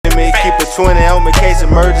20 on me, case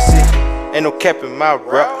emergency. Ain't no cap in my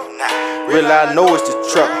rap. Real I know it's the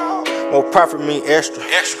truck. More profit mean extra.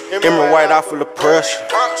 Emerald white out full of pressure.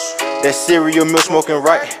 That cereal milk smoking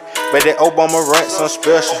right. But that Obama rant some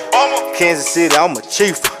special. Kansas City, I'm a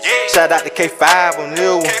chief. Shout out to K5 on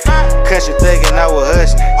new one. Country thuggin', I was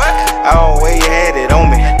hustling. I always had it on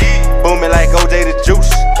me. Booming like OJ the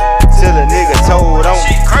Juice. Till a nigga told on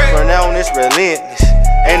me. From now on, it's relentless.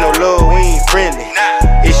 Ain't no love, we ain't friendly.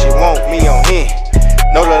 If she want me on him.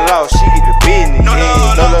 No the law, she get the business. No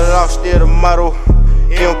the law, still the motto.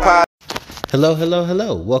 Empire.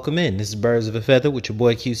 Hello. Welcome in. This is Birds of a Feather with your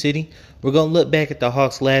boy Q City. We're going to look back at the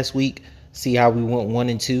Hawks last week, see how we went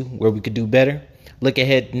 1-2, where we could do better. Look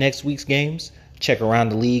ahead to next week's games, check around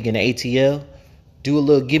the league and the ATL, do a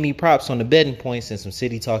little give me props on the betting points and some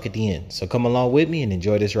city talk at the end. So come along with me and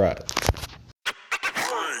enjoy this ride.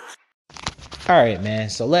 All right, man.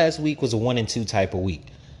 So last week was a 1-2 type of week.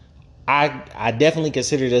 I definitely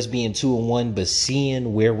considered us being 2-1, but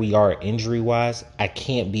seeing where we are injury-wise, I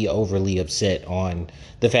can't be overly upset on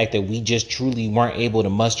the fact that we just truly weren't able to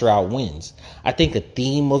muster out wins. I think the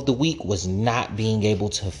theme of the week was not being able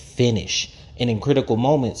to finish. And in critical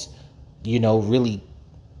moments, really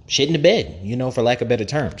shit in the bed, for lack of better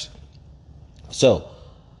terms. So,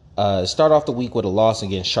 start off the week with a loss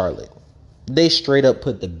against Charlotte. They straight up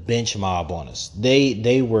put the bench mob on us.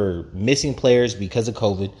 They were missing players because of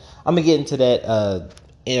COVID. I'm going to get into that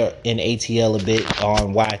in ATL a bit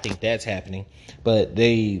on why I think that's happening. But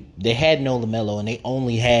they had no LaMelo and they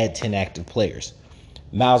only had 10 active players.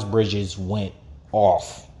 Miles Bridges went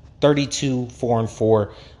off. 32,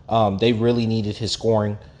 4-4. They really needed his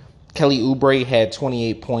scoring. Kelly Oubre had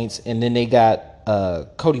 28 points. And then they got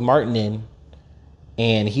Cody Martin in.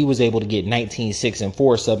 And he was able to get 19, 6, and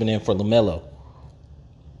 4 subbing in for LaMelo.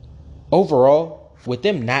 Overall, with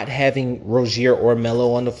them not having Rozier or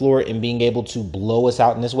Melo on the floor and being able to blow us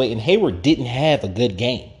out in this way, and Hayward didn't have a good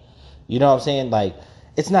game. You know what I'm saying? Like,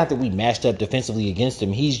 it's not that we matched up defensively against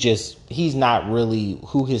him. He's not really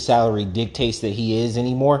who his salary dictates that he is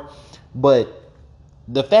anymore. But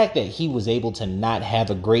the fact that he was able to not have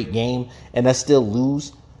a great game and us still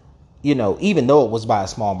lose, even though it was by a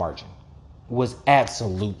small margin, was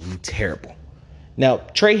absolutely terrible. Now,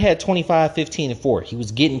 Trey had 25, 15, and 4. He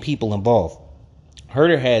was getting people involved.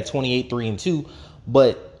 Herter had 28, 3, and 2,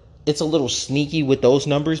 but it's a little sneaky with those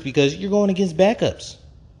numbers because you're going against backups.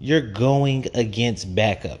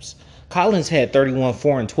 Collins had 31,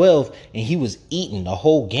 4, and 12, and he was eating the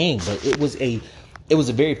whole game, but it was a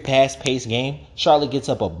very fast-paced game. Charlotte gets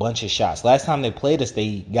up a bunch of shots. Last time they played us,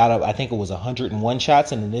 they got up, I think it was 101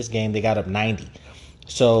 shots, and in this game, they got up 90.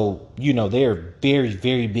 So, they're very,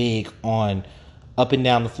 very big on up and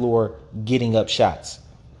down the floor, getting up shots.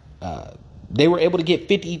 They were able to get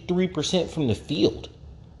 53% from the field,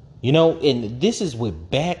 and this is with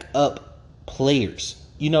backup players.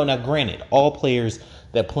 Now granted, all players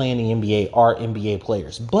that play in the NBA are NBA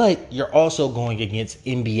players, but you're also going against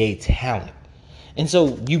NBA talent. And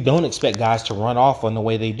so you don't expect guys to run off on the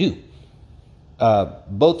way they do.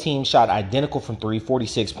 Both teams shot identical from 3,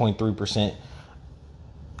 46.3%.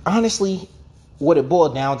 Honestly, what it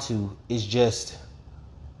boiled down to is just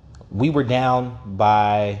we got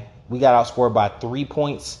outscored by 3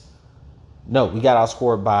 points. No, we got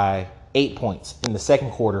outscored by 8 points in the second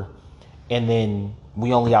quarter, and then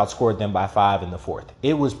we only outscored them by 5 in the fourth.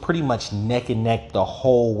 It was pretty much neck and neck the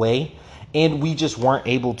whole way, and we just weren't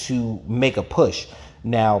able to make a push.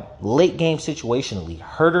 Now, late game situationally,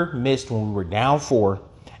 Herter missed when we were down 4,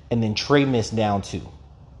 and then Trey missed down 2.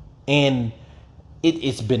 And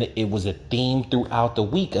it was a theme throughout the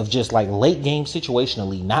week of just like late game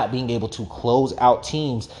situationally not being able to close out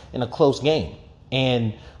teams in a close game.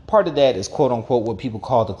 And part of that is quote unquote what people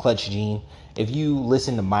call the clutch gene. If you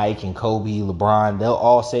listen to Mike and Kobe, LeBron, they'll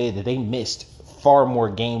all say that they missed far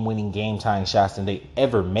more game-winning, game-tying shots than they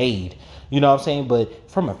ever made. You know what I'm saying?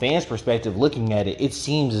 But from a fan's perspective, looking at it, it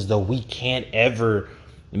seems as though we can't ever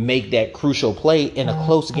make that crucial play in a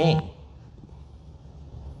close game.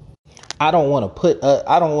 I don't want to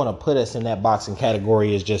put us in that boxing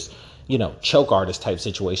category as just, choke artist type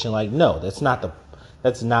situation. Like, no, that's not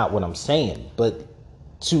what I'm saying. But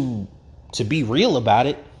to be real about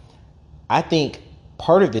it, I think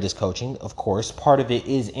part of it is coaching, of course. Part of it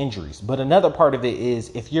is injuries. But another part of it is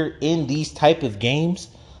if you're in these type of games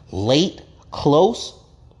late, close,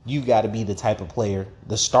 you got to be the type of player,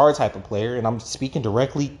 the star type of player. And I'm speaking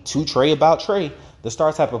directly to Trey about Trey, the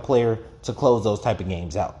star type of player to close those type of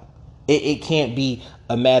games out. It can't be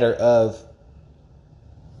a matter of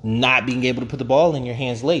not being able to put the ball in your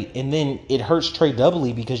hands late. And then it hurts Trey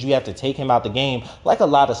doubly because you have to take him out the game like a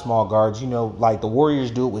lot of small guards. Like the Warriors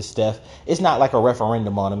do it with Steph. It's not like a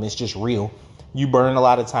referendum on him. It's just real. You burn a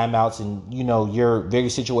lot of timeouts, and, you're very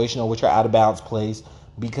situational with your out-of-bounds plays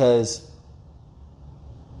because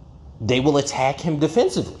they will attack him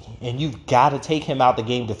defensively. And you've got to take him out the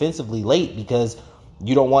game defensively late because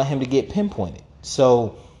you don't want him to get pinpointed.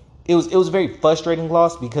 So it was a very frustrating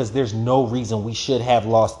loss because there's no reason we should have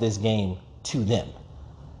lost this game to them.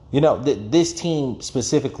 This team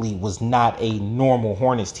specifically was not a normal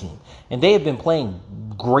Hornets team. And they have been playing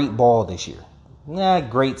great ball this year.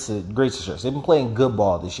 Great success. They've been playing good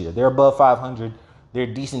ball this year. They're above 500. They're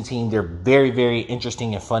a decent team. They're very, very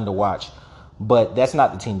interesting and fun to watch. But that's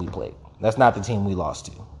not the team we played. That's not the team we lost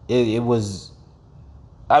to. It was,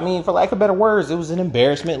 for lack of better words, it was an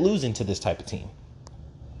embarrassment losing to this type of team.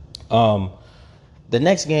 The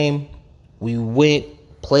next game, we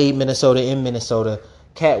played Minnesota in Minnesota.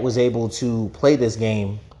 Cat was able to play this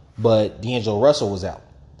game, but D'Angelo Russell was out.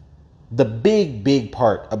 The big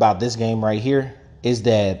part about this game right here is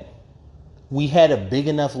that we had a big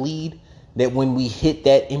enough lead that when we hit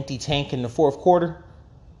that empty tank in the fourth quarter,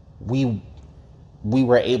 we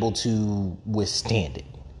were able to withstand it.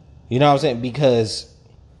 You know what I'm saying? Because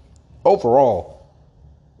overall,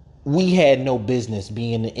 we had no business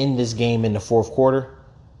being in this game in the fourth quarter,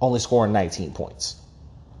 only scoring 19 points.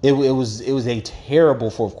 It was a terrible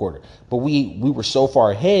fourth quarter, but we were so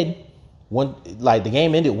far ahead. The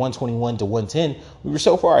game ended 121 to 110. We were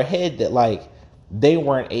so far ahead that they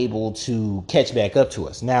weren't able to catch back up to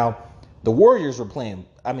us. Now, the Timberwolves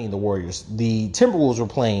were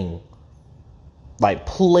playing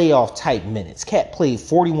playoff type minutes. Cat played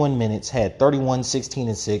 41 minutes, had 31, 16,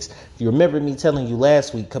 and 6. If you remember me telling you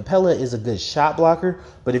last week, Capella is a good shot blocker,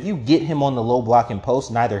 but if you get him on the low blocking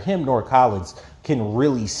post, neither him nor Collins can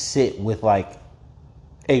really sit with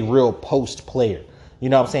a real post player. You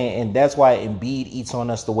know what I'm saying? And that's why Embiid eats on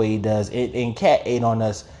us the way he does. And Cat ate on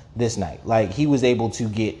us this night. He was able to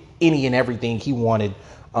get any and everything he wanted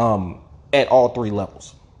at all three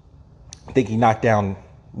levels. I think he knocked down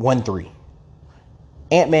 1-3.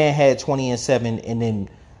 Ant-Man had 20 and 7, and then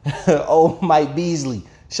Mike Beasley,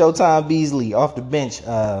 Showtime Beasley off the bench,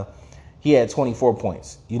 he had 24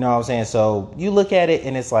 points. You know what I'm saying? So you look at it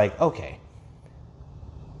and it's okay,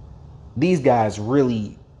 these guys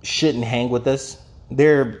really shouldn't hang with us.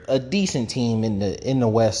 They're a decent team in the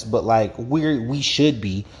West, but we should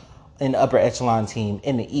be an upper echelon team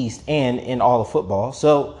in the East and in all of football.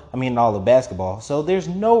 So in all of basketball. So there's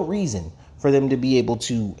no reason for them to be able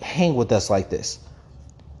to hang with us like this.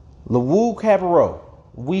 Lewu Cabarro,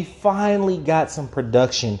 we finally got some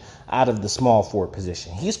production out of the small forward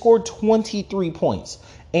position. He scored 23 points,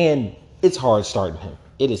 and it's hard starting him.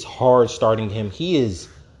 It is hard starting him. He is,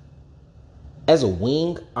 as a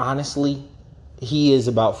wing, honestly, he is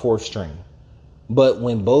about fourth string. But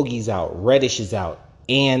when Bogey's out, Reddish is out,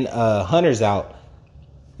 and Hunter's out,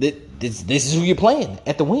 this is who you're playing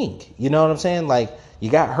at the wing. You know what I'm saying? You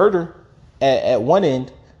got Herter at one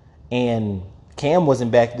end, and Cam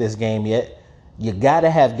wasn't back this game yet. You got to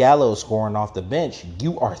have Gallo scoring off the bench.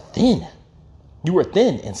 You are thin.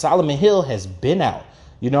 And Solomon Hill has been out,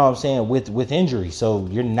 you know what I'm saying, with injury. So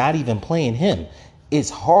you're not even playing him. It's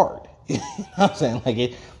hard. You know what I'm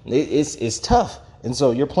saying? It's tough. And so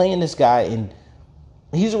you're playing this guy, and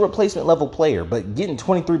he's a replacement level player, but getting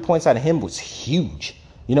 23 points out of him was huge.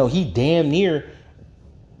 He damn near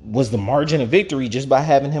was the margin of victory just by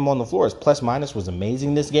having him on the floor. His plus minus was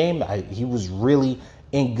amazing this game. He was really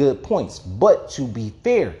in good points. But to be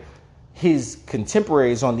fair, his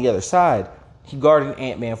contemporaries on the other side, he guarded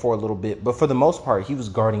Ant-Man for a little bit, but for the most part, he was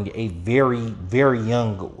guarding a very, very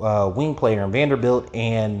young wing player in Vanderbilt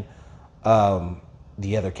and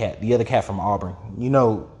the other cat from Auburn.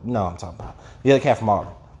 No, I'm talking about the other cat from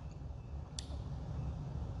Auburn.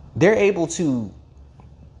 They're able to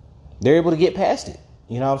get past it.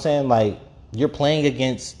 You know what I'm saying? You're playing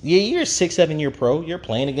against, you're a 6-7 year pro. You're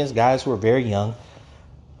playing against guys who are very young.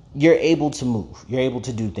 You're able to move. You're able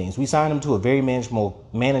to do things. We signed him to a very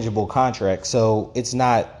manageable contract, so it's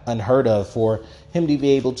not unheard of for him to be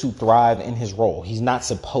able to thrive in his role. He's not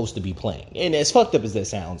supposed to be playing. And as fucked up as that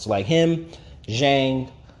sounds, him,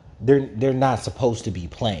 Zhang, they're not supposed to be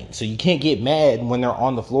playing. So you can't get mad when they're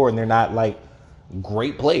on the floor and they're not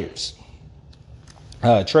great players.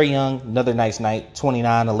 Trae Young, another nice night,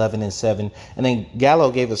 29, 11, and 7. And then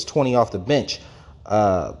Gallo gave us 20 off the bench.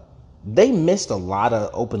 They missed a lot of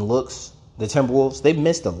open looks, the Timberwolves. They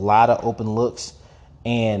missed a lot of open looks,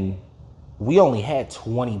 and we only had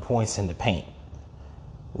 20 points in the paint.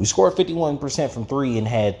 We scored 51% from three and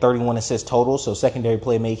had 31 assists total. So secondary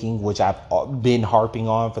playmaking, which I've been harping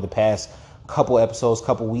on for the past couple episodes,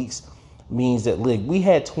 couple weeks, means that we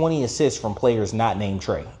had 20 assists from players not named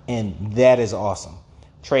Trey. And that is awesome.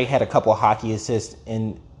 Trey had a couple hockey assists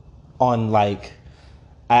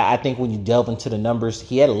I think when you delve into the numbers,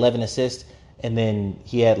 he had 11 assists. And then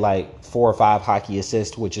he had like 4 or 5 hockey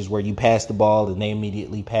assists, which is where you pass the ball and they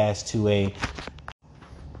immediately pass to a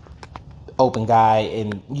open guy,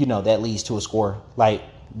 and that leads to a score, like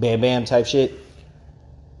bam bam type shit.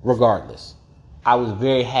 Regardless, I was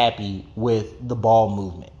very happy with the ball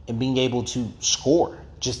movement and being able to score,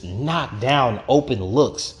 just knock down open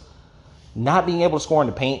looks. Not being able to score in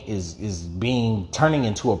the paint is turning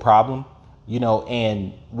into a problem,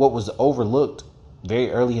 and what was overlooked very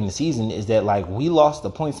early in the season is that we lost the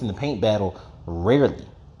points in the paint battle rarely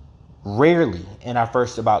in our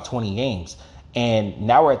first about 20 games. And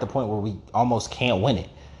now we're at the point where we almost can't win it.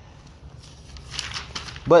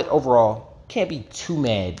 But overall, can't be too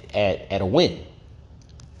mad at a win.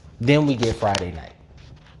 Then we get Friday night.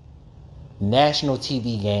 National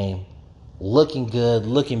TV game. Looking good,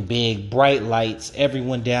 looking big, bright lights.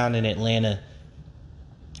 Everyone down in Atlanta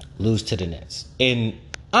lose to the Nets. And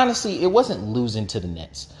honestly, it wasn't losing to the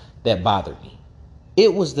Nets that bothered me.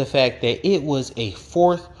 It was the fact that it was a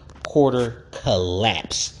fourth quarter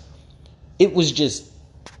collapse. It was just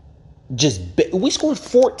we scored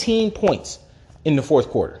 14 points in the fourth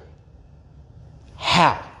quarter.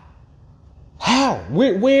 How?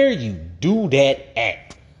 Where you do that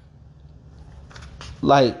at?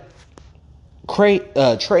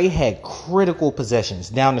 Trey had critical possessions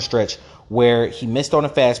down the stretch where he missed on a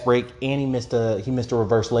fast break and he missed a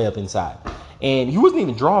reverse layup inside. And he wasn't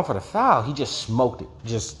even drawing for the foul. He just smoked it.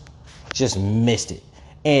 Just missed it.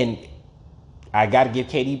 And I got to give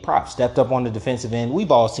KD props. Stepped up on the defensive end. We've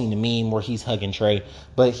all seen the meme where he's hugging Trey.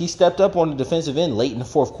 But he stepped up on the defensive end late in the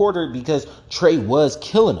fourth quarter because Trey was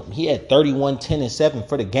killing him. He had 31, 10, and 7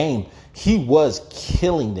 for the game. He was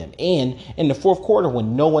killing them. And in the fourth quarter,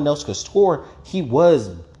 when no one else could score, he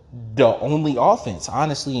was the only offense,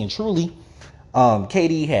 honestly and truly.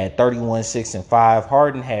 KD had 31, 6, and 5.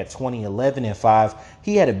 Harden had 20, 11, and 5.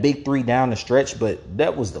 He had a big 3 down the stretch, but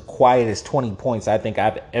that was the quietest 20 points I think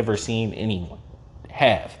I've ever seen anyone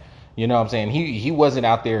have. You know what I'm saying? He wasn't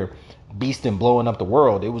out there beasting, blowing up the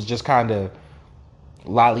world. It was just kind of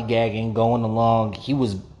lollygagging, going along. He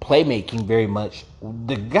was playmaking very much.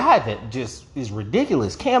 The guy that just is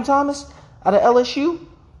ridiculous, Cam Thomas out of LSU,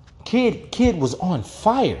 kid was on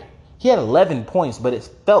fire. He had 11 points, but it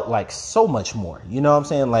felt like so much more. You know what I'm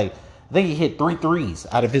saying? I think he hit 3 threes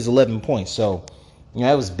out of his 11 points. So,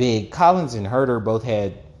 that was big. Collins and Herter both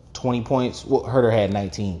had 20 points. Well, Herter had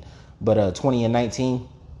 19, but 20 and 19.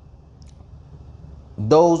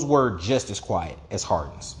 Those were just as quiet as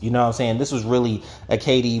Harden's. You know what I'm saying? This was really a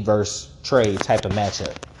KD versus Trey type of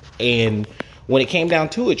matchup. And when it came down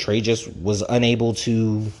to it, Trey just was unable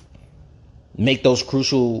to make those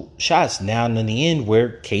crucial shots down in the end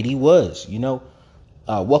where KD was.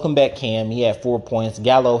 Welcome back, Cam. He had 4 points.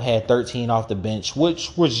 Gallo had 13 off the bench,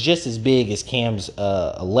 which was just as big as Cam's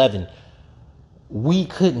 11. We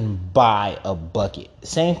couldn't buy a bucket.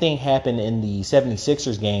 Same thing happened in the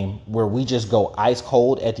 76ers game where we just go ice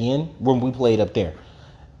cold at the end when we played up there.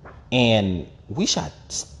 And we shot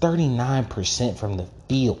 39% from the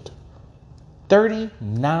field.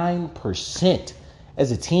 39%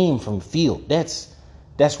 as a team from the field. That's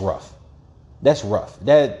rough. That's rough.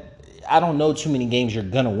 I don't know too many games you're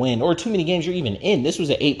going to win or too many games you're even in. This was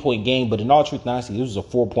an 8-point game, but in all truth and honesty, this was a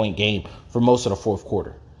 4-point game for most of the fourth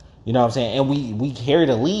quarter. You know what I'm saying? And we carried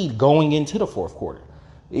a lead going into the fourth quarter,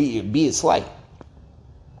 be it slight.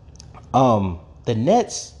 The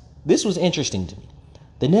Nets, this was interesting to me.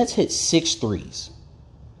 The Nets hit 6 threes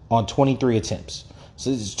on 23 attempts.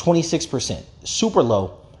 So this is 26%. Super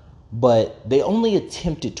low, but they only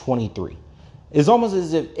attempted 23. It's almost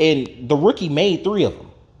as if, and the rookie made 3 of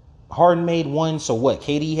them. Harden made 1, so what?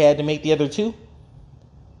 KD had to make the other 2?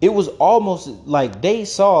 It was almost like they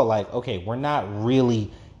saw okay, we're not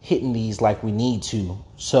really hitting these like we need to,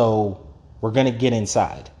 so we're going to get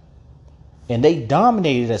inside. And they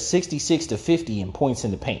dominated us 66-50 in points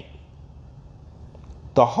in the paint.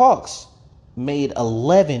 The Hawks made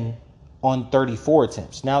 11 on 34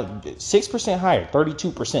 attempts. Now, 6% higher,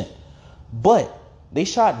 32%. But they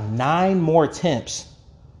shot 9 more attempts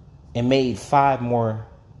and made 5 more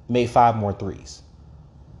threes.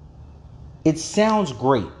 It sounds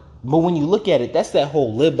great, but when you look at it, that's that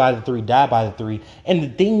whole live by the 3, die by the 3. And the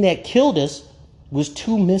thing that killed us was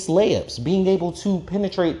 2 missed layups, being able to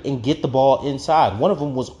penetrate and get the ball inside. One of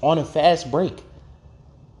them was on a fast break.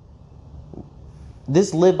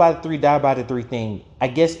 this live by the 3, die by the 3 thing, I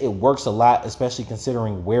guess it works a lot, especially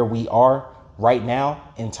considering where we are right now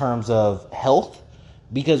in terms of health,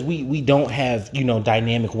 because we don't have,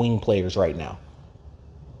 dynamic wing players right now.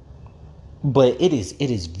 But it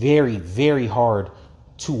is very, very hard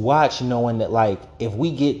to watch, knowing that, like, if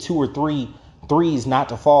we get 2 or 3 threes not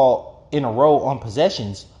to fall in a row on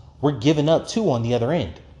possessions, we're giving up 2 on the other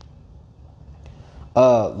end.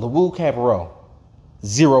 LaWoo Cabarro,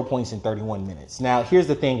 0 points in 31 minutes. Now, here's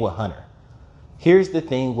the thing with Hunter.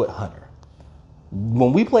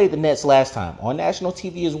 When we played the Nets last time, on national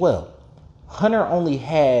TV as well, Hunter only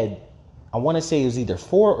had, I want to say it was either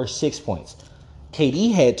 4 or 6 points.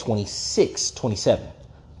 KD had 26, 27.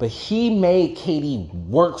 But he made KD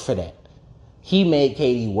work for that. He made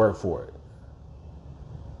KD work for it.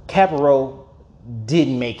 Cabarro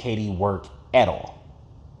didn't make KD work at all.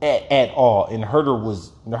 At all. And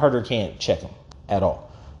Herter can't check him at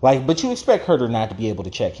all. But you expect Herter not to be able to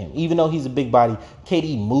check him. Even though he's a big body,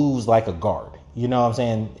 KD moves like a guard. You know what I'm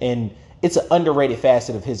saying? And it's an underrated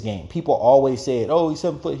facet of his game. People always say it, oh, he's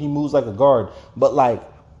 7 foot, he moves like a guard. But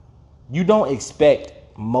you don't expect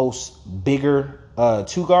most bigger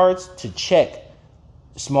 2 guards to check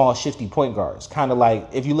small, shifty point guards. Kind of like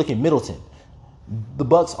if you look at Middleton. The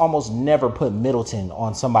Bucks almost never put Middleton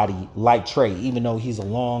on somebody like Trey, even though he's a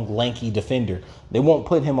long, lanky defender. They won't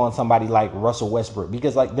put him on somebody like Russell Westbrook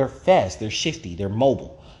because they're fast, they're shifty, they're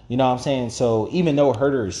mobile. You know what I'm saying? So even though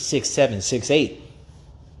Herter is 6'7", 6'8",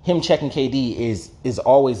 him checking KD is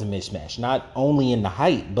always a mismatch. Not only in the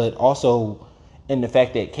height, but also in the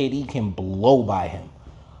fact that KD can blow by him.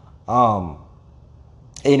 And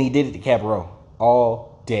he did it to Cabarro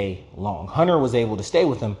all day long. Hunter was able to stay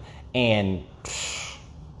with him, and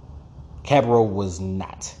Cabarro was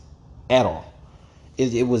not at all.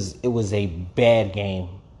 It was a bad game,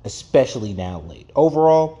 especially down late.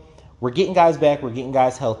 Overall, we're getting guys back. We're getting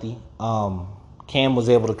guys healthy. Cam was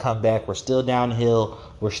able to come back. We're still down Hill.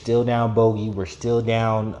 We're still down Bogey. We're still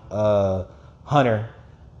down Hunter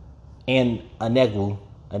and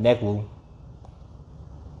Anegwu.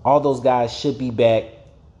 All those guys should be back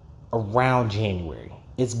around January.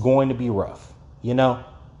 It's going to be rough.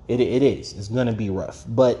 It is. It's going to be rough.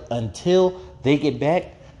 But until they get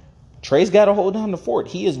back, Trey's got to hold down the fort.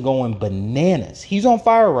 He is going bananas. He's on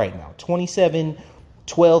fire right now. 27,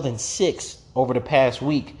 12, and 6 over the past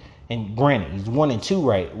week. And granted, he's 1 and 2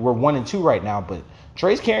 right. We're 1 and 2 right now, but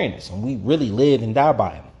Trey's carrying us, and we really live and die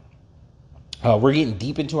by him. We're getting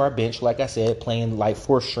deep into our bench, like I said, playing like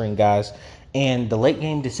 4th string guys, and the late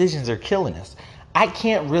game decisions are killing us. I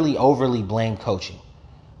can't really overly blame coaching.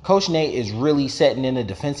 Coach Nate is really setting in a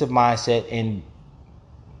defensive mindset, and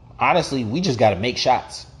honestly, we just got to make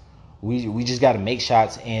shots. We just got to make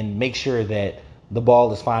shots and make sure that the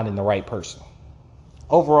ball is finding the right person.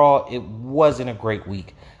 Overall, it wasn't a great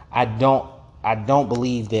week. I don't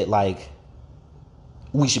believe that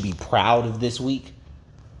we should be proud of this week.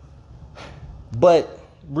 But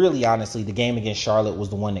really, honestly, the game against Charlotte was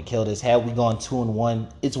the one that killed us. Had we gone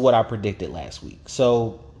 2-1, it's what I predicted last week.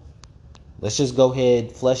 So let's just go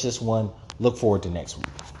ahead, flush this one. Look forward to next week.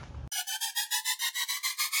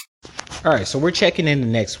 All right, so we're checking in the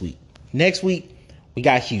next week. Next week, we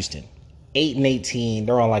got Houston, 8-18.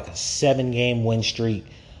 They're on a 7-game win streak.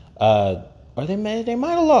 Or they might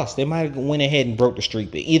have lost. They might have went ahead and broke the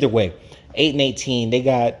streak. But either way, 8-18. They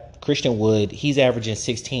got Christian Wood. He's averaging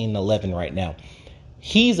 16-11 right now.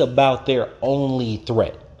 He's about their only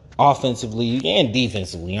threat, offensively and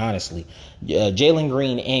defensively, honestly. Jalen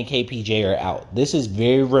Green and KPJ are out. This is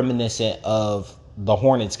very reminiscent of the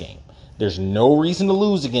Hornets game. There's no reason to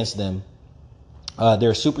lose against them.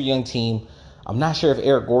 They're a super young team. I'm not sure if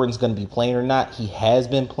Eric Gordon's going to be playing or not. He has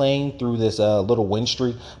been playing through this little win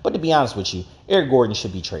streak. But to be honest with you, Eric Gordon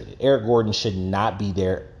should be traded. Eric Gordon should not be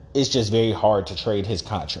there. It's just very hard to trade his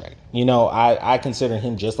contract. I consider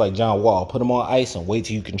him just like John Wall. Put him on ice and wait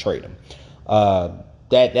till you can trade him.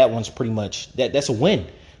 That one's pretty much that's a win.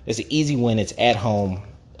 It's an easy win. It's at home.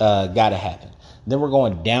 Gotta happen. Then we're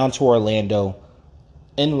going down to Orlando.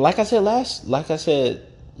 And like I said last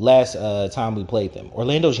time we played them,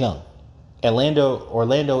 Orlando's young.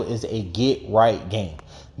 Orlando is a get right game.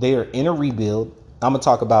 They are in a rebuild. I'm gonna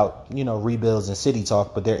talk about rebuilds and city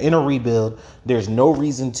talk, but they're in a rebuild. There's no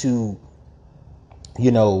reason to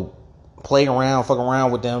play around, fuck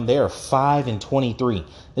around with them. They are 5-23.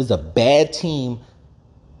 This is a bad team.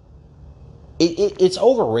 It's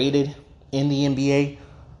overrated in the NBA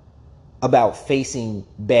about facing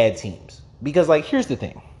bad teams because here's the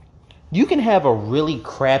thing: you can have a really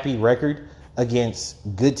crappy record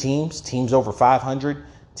against good teams over 500,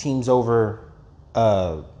 teams over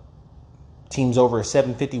a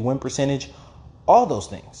 750 win percentage, All those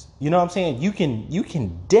things. You know what I'm saying? You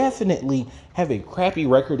can definitely have a crappy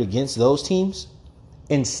record against those teams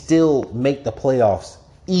and still make the playoffs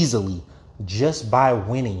easily just by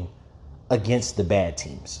winning against the bad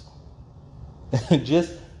teams.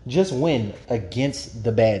 just win against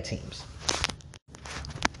the bad teams.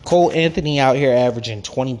 Cole Anthony out here averaging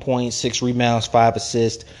 20 points, 6 rebounds, 5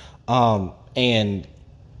 assists. And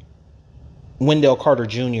Wendell Carter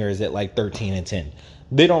Jr. is at like 13 and 10.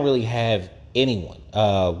 They don't really have anyone.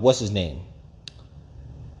 What's his name?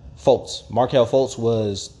 Fultz. Markelle Fultz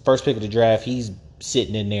was first pick of the draft. He's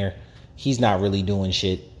sitting in there. He's not really doing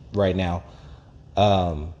shit right now.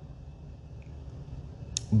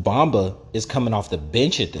 Bamba is coming off the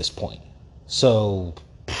bench at this point. So,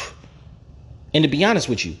 and to be honest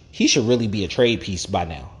with you, he should really be a trade piece by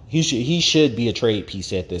now. He should be a trade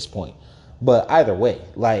piece at this point. But either way,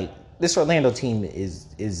 like, this Orlando team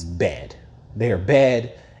is bad. They are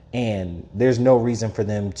bad, and there's no reason for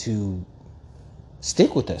them to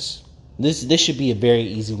stick with us. This should be a very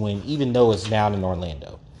easy win, even though it's down in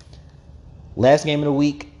Orlando. Last game of the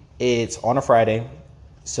week, it's on a Friday.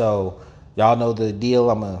 So y'all know the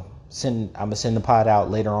deal. I'm gonna send the pod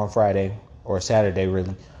out later on Friday or Saturday,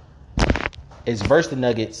 really. It's versus the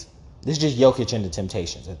Nuggets. This is just Jokic and the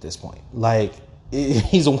Temptations at this point. Like,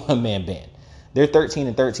 he's a one-man band. They're 13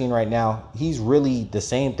 and 13 right now. He's really the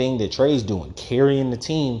same thing that Trey's doing, carrying the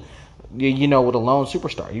team, you know, with a lone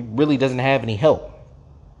superstar. He really doesn't have any help.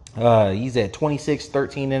 He's at 26,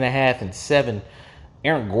 13 and a half, and 7.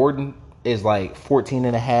 Aaron Gordon is like 14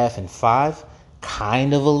 and a half and 5.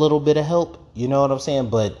 Kind of a little bit of help, you know what I'm saying?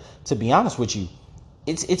 But to be honest with you,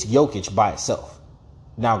 it's Jokic by itself.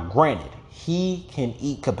 Now, granted, he can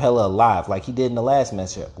eat Capella alive like he did in the last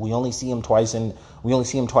matchup. We only see him twice in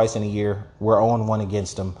a year. We're 0-1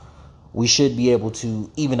 against him. We should be able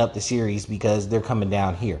to even up the series because they're coming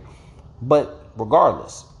down here. But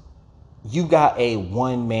regardless, you got a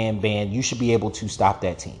one-man band. You should be able to stop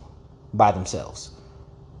that team by themselves.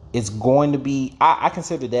 It's going to be, I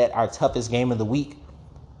consider that our toughest game of the week.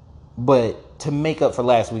 But to make up for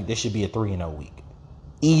last week, this should be a 3-0 week.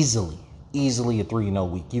 Easily a 3-0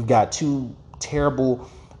 week. You've got two terrible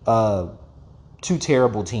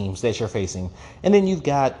teams that you're facing. And then you've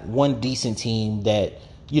got one decent team that,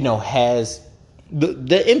 you know, has the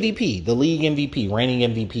MVP, the league MVP,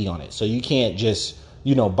 reigning MVP on it. So you can't just,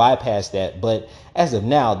 you know, bypass that. But as of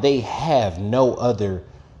now, they have no other,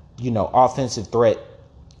 you know, offensive threat.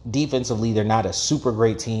 Defensively, they're not a super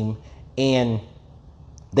great team. And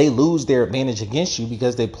they lose their advantage against you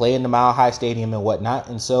because they play in the Mile High Stadium and whatnot.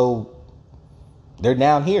 And so they're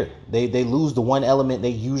down here. They lose the one element they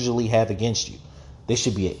usually have against you. This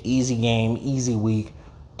should be an easy game, easy week,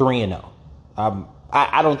 3-0.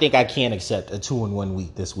 I don't think I can accept a 2-1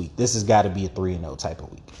 week this week. This has got to be a 3-0 type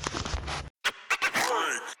of week.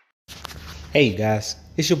 Hey, you guys.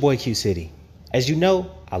 It's your boy Q City. As you know,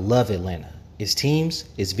 I love Atlanta. Its teams,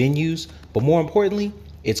 its venues, but more importantly,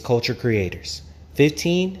 its culture creators.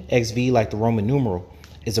 15, XV like the Roman numeral,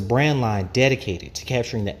 is a brand line dedicated to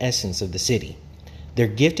capturing the essence of the city. Their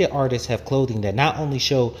gifted artists have clothing that not only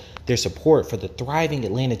show their support for the thriving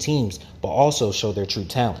Atlanta teams, but also show their true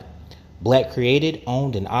talent. Black created,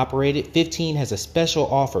 owned, and operated, 15 has a special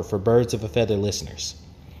offer for Birds of a Feather listeners.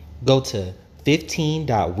 Go to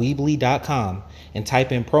 15.weebly.com and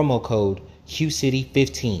type in promo code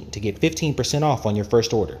QCity15 to get 15% off on your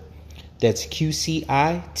first order. That's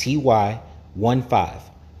QCITY15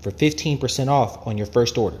 for 15% off on your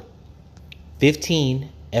first order. 15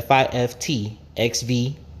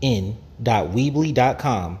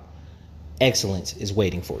 FIFTXVN.weebly.com. Excellence is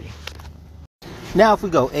waiting for you. Now, if we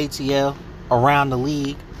go ATL around the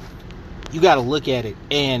league, you got to look at it.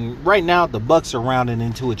 And right now, the Bucks are rounding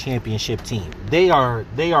into a championship team. They are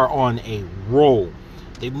on a roll.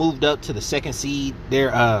 They moved up to the second seed.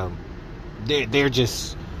 They're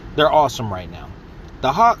awesome right now.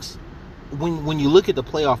 The Hawks, when you look at the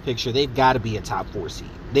playoff picture, they've got to be a top 4 seed.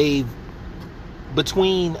 They've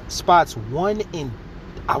between spots 1 and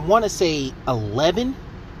I want to say 11.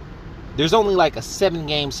 There's only like a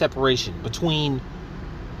 7-game separation between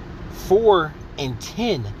 4 and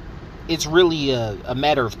 10. It's really a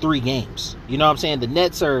matter of 3 games. You know what I'm saying? The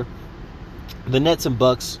Nets and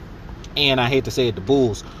Bucks, and I hate to say it, the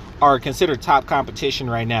Bulls are considered top competition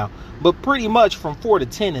right now. But pretty much from 4 to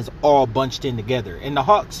 10 is all bunched in together. And the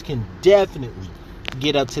Hawks can definitely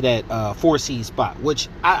get up to that 4 seed spot, which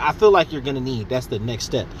I feel like you're going to need. That's the next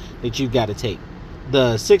step that you've got to take.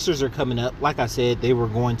 The Sixers are coming up. Like I said, they were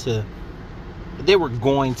going to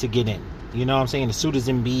get in. You know what I'm saying? As soon as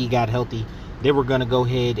Embiid got healthy, they were going to go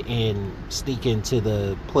ahead and sneak into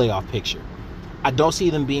the playoff picture. I don't see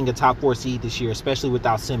them being a top 4 seed this year, especially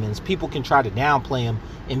without Simmons. People can try to downplay him.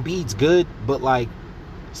 Embiid's good, but like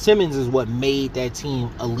Simmons is what made that team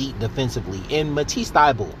elite defensively. And Matisse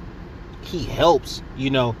Thybulle, he helps,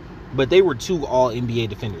 but they were 2 all-NBA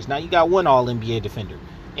defenders. Now you got 1 all-NBA defender.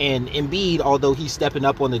 And Embiid, although he's stepping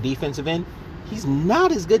up on the defensive end, he's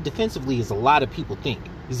not as good defensively as a lot of people think.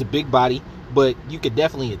 He's a big body, but you could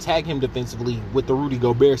definitely attack him defensively with the Rudy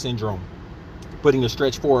Gobert syndrome. Putting a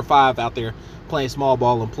stretch 4 or 5 out there, playing small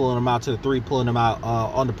ball and pulling them out to the 3, pulling them out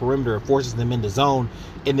on the perimeter, forces them in the zone,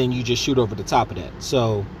 and then you just shoot over the top of that.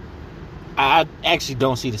 So I actually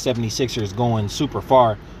don't see the 76ers going super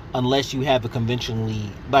far unless you have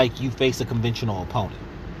you face a conventional opponent.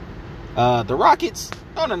 The Rockets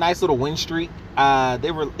on a nice little win streak.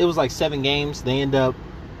 It was like 7 games. They end up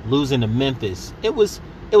losing to Memphis. It was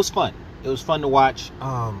fun. It was fun to watch.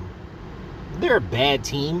 They're a bad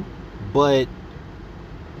team, but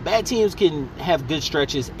bad teams can have good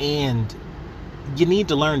stretches, and you need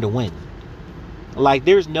to learn to win. Like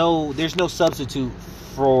there's no substitute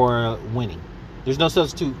for winning. There's no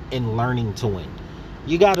substitute in learning to win.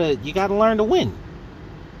 You gotta learn to win.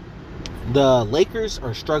 The Lakers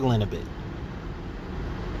are struggling a bit.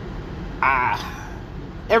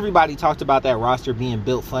 Everybody talked about that roster being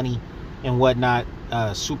built funny and whatnot,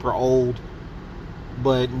 super old.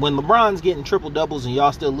 But when LeBron's getting triple doubles and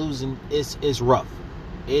y'all still losing, it's rough.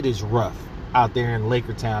 It is rough out there in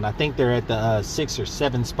Laker Town. I think they're at the 6 or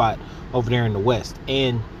 7 spot over there in the West.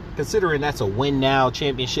 And considering that's a win now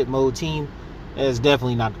championship mode team, that's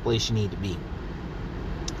definitely not the place you need to be.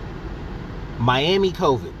 Miami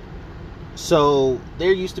COVID. So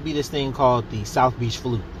there used to be this thing called the South Beach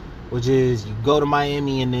flu, which is you go to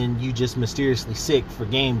Miami and then you just mysteriously sick for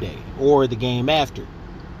game day or the game after.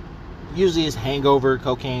 Usually it's hangover,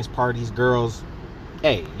 cocaine's, parties, girls.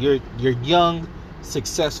 Hey, you're young,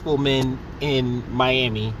 successful men in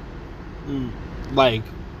Miami, like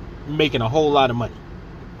making a whole lot of money.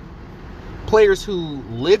 Players who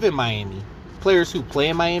live in Miami, players who play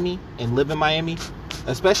in Miami and live in Miami,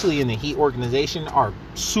 especially in the Heat organization, are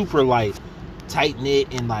super like tight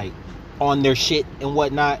knit and like on their shit and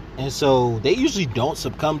whatnot, and so they usually don't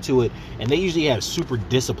succumb to it, and they usually have super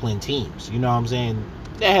disciplined teams. You know what I'm saying?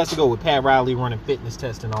 That has to go with Pat Riley running fitness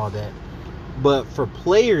tests and all that. But for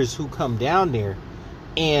players who come down there,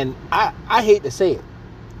 and I hate to say it,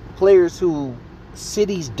 players who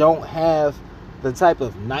cities don't have the type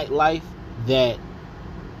of nightlife that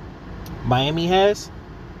Miami has,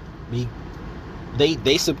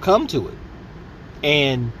 they succumb to it.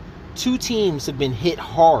 And 2 teams have been hit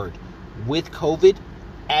hard with COVID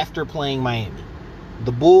after playing Miami,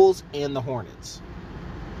 the Bulls and the Hornets.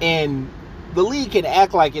 And the league can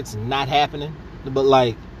act like it's not happening, but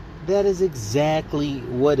like that is exactly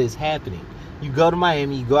what is happening. You go to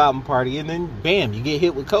Miami, you go out and party, and then bam, you get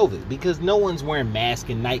hit with COVID because no one's wearing masks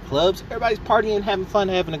in nightclubs. Everybody's partying, having fun,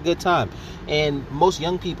 having a good time. And most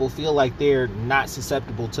young people feel like they're not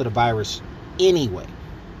susceptible to the virus anyway.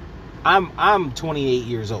 I'm 28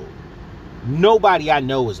 years old. Nobody I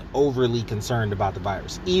know is overly concerned about the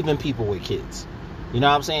virus, even people with kids. You know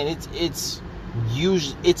what I'm saying? It's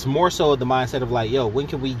more so the mindset of like, yo, when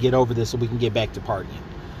can we get over this so we can get back to partying?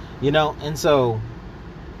 And so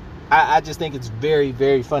I just think it's very,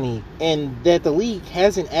 very funny, and that the league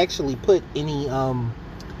hasn't actually put any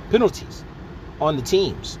penalties on the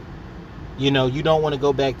teams. You don't want to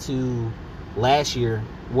go back to last year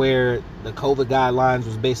where the COVID guidelines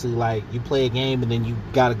was basically like you play a game and then you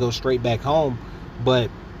got to go straight back home. But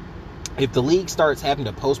if the league starts having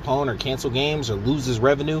to postpone or cancel games or loses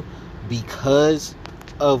revenue because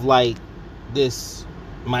of like this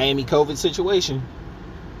Miami COVID situation,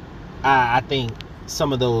 I think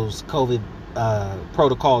some of those COVID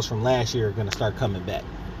protocols from last year are going to start coming back.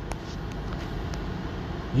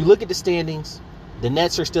 You look at the standings, the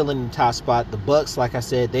Nets are still in the top spot. The Bucks, like I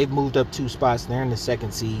said, they've moved up 2 spots. They're in the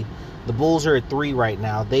 2nd seed. The Bulls are at 3 right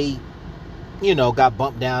now. They, got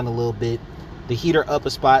bumped down a little bit. The Heat are up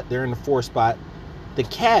a spot. They're in the 4th spot. The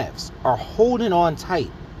Cavs are holding on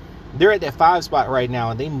tight. They're at that 5 spot right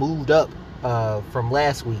now, and they moved up from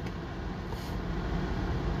last week.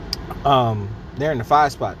 They're in the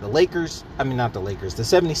 5 spot. The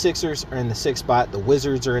 76ers are in the 6th spot. The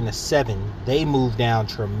Wizards are in the 7. They moved down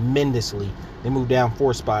tremendously. They moved down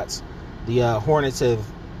 4 spots. The Hornets have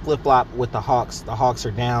flip-flopped with the Hawks. The Hawks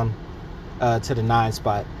are down to the 9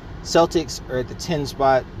 spot. Celtics are at the 10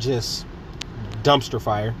 spot, just dumpster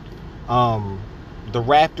fire. The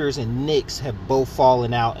Raptors and Knicks have both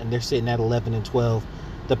fallen out, and they're sitting at 11 and 12.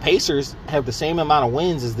 The Pacers have the same amount of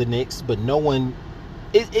wins as the Knicks, but no one...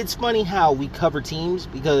 It's funny how we cover teams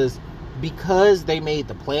because because they made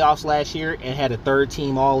the playoffs last year and had a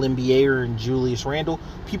third-team All-NBAer in Julius Randle,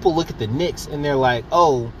 people look at the Knicks and they're like,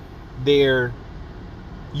 oh, they're,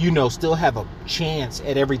 still have a chance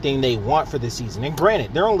at everything they want for this season. And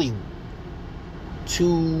granted, they're only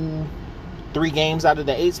 2-3 games out of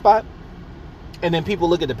the 8th spot. And then people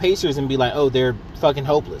look at the Pacers and be like, oh, they're fucking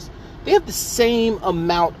hopeless. They have the same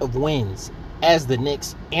amount of wins as the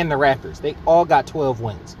Knicks and the Raptors. They all got 12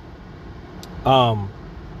 wins.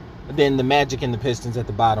 Then the Magic and the Pistons at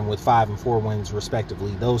the bottom with 5 and 4 wins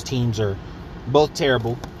respectively. Those teams are both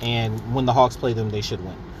terrible, and when the Hawks play them, they should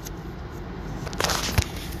win.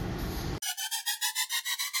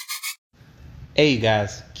 Hey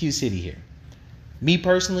guys, Q City here. Me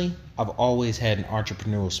personally, I've always had an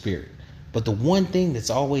entrepreneurial spirit, but the one thing that's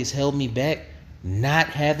always held me back, not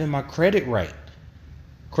having my credit right.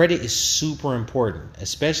 Credit is super important,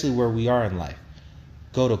 especially where we are in life.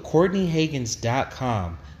 Go to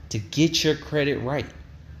CourtneyHagans.com to get your credit right.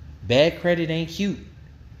 Bad credit ain't cute.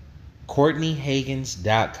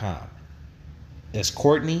 CourtneyHagans.com. That's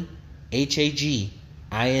Courtney, HAGINS.com.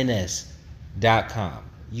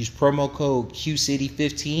 Use promo code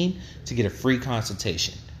QCity15 to get a free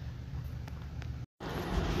consultation.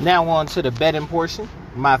 Now on to the betting portion,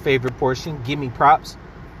 my favorite portion. Give me props.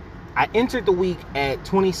 I entered the week at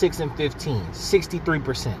 26 and 15,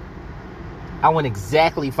 63%. I went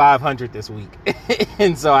exactly 500 this week.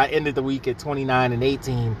 And so I ended the week at 29 and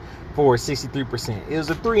 18 for 63%. It was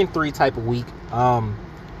a 3-3 type of week.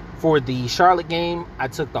 For the Charlotte game, I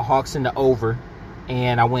took the Hawks in the over,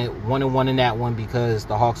 and I went 1-1 in that one because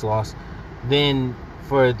the Hawks lost. Then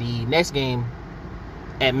for the next game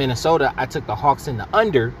at Minnesota, I took the Hawks in the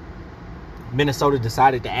under. Minnesota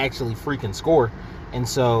decided to actually freaking score, and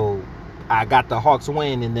so I got the Hawks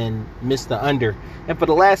win and then missed the under. And for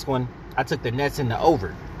the last one, I took the Nets in the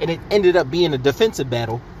over, and it ended up being a defensive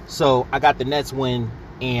battle, so I got the Nets win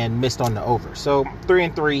and missed on the over. So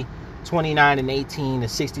 3-3, 29 and 18,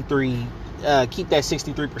 and 63. Keep that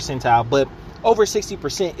 63 percentile, but over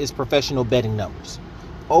 60% is professional betting numbers.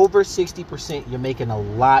 Over 60%, you're making a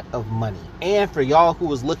lot of money. And for y'all who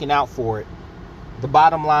was looking out for it, the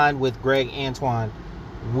bottom line with Greg Antoine,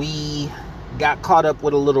 we got caught up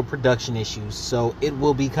with a little production issues, so it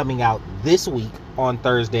will be coming out this week on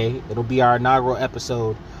Thursday. It'll be our inaugural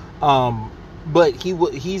episode. But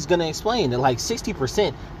he's gonna explain that like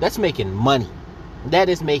 60%, that's making money. That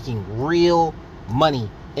is making real money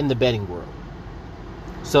in the betting world.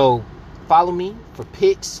 So follow me for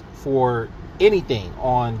picks for anything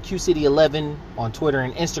on QCity11 on Twitter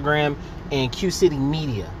and Instagram, and QCity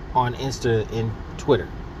Media on Insta and Twitter.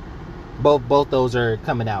 Both those are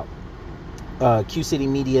coming out. QCity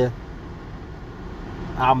Media,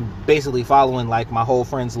 I'm basically following like my whole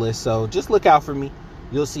friends list, so just look out for me.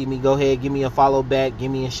 You'll see me. Go ahead, give me a follow back,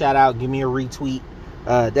 give me a shout out, give me a retweet.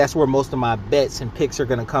 That's where most of my bets and picks are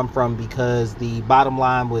going to come from, because the bottom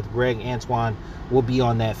line with Greg Antoine will be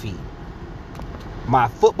on that feed. My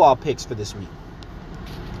football picks for this week.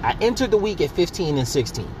 I entered the week at 15 and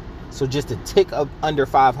 16, so just a tick up under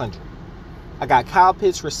 500. I got Kyle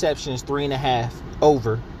Pitts receptions 3.5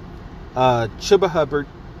 over. Chuba Hubbard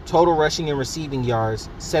total rushing and receiving yards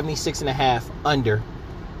 76.5 under.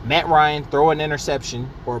 Matt Ryan throw an interception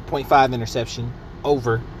or 0.5 interception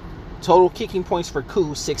over. Total kicking points for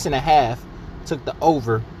Koo 6.5, took the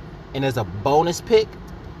over. And as a bonus pick,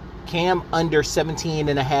 Cam under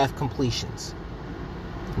 17.5 completions.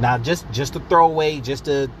 Now just a throwaway, just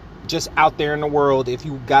out there in the world, if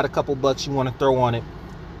you got a couple bucks you want to throw on it,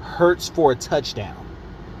 Hurts for a touchdown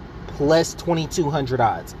plus 2,200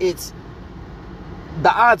 odds.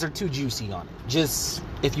 The odds are too juicy on it. Just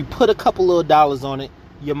if you put a couple little dollars on it,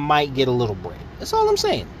 you might get a little bread. That's all I'm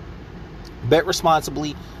saying. Bet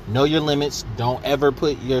responsibly, know your limits, don't ever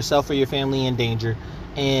put yourself or your family in danger,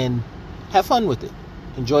 and have fun with it.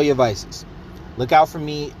 Enjoy your vices. Look out for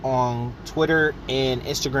me on Twitter and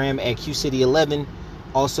Instagram at QCity11,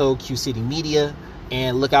 also QCity Media,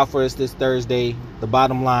 and look out for us this Thursday, The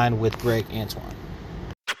Bottom Line with Greg Antoine.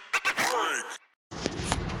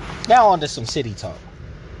 Now on to some city talk.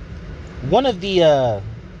 One of the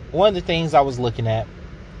things I was looking at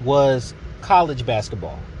was college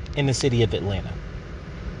basketball in the city of Atlanta.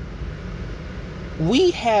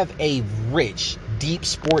 We have a rich, deep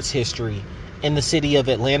sports history in the city of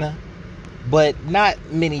Atlanta, but not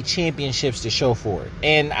many championships to show for it.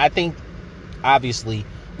 And I think, obviously,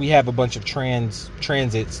 we have a bunch of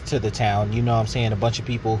transits to the town. You know what I'm saying? A bunch of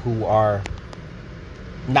people who are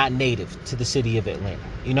not native to the city of Atlanta.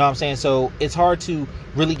 You know what I'm saying? So it's hard to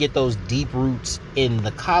really get those deep roots in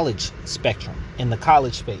the college spectrum, in the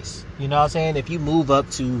college space. You know what I'm saying? If you move up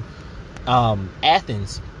to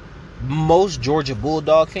Athens, most Georgia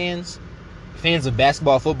Bulldog fans of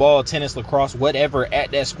basketball, football, tennis, lacrosse, whatever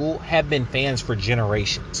at that school have been fans for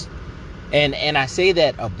generations. And I say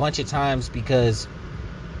that a bunch of times because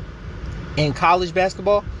in college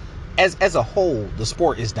basketball, as a whole, the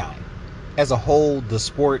sport is dying. As a whole, the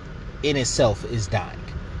sport in itself is dying.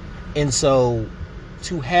 And so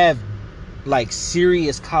to have like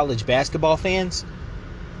serious college basketball fans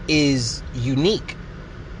is unique.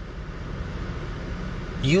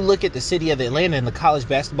 You look at the city of Atlanta and the college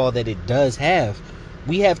basketball that it does have.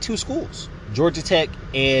 We have two schools, Georgia Tech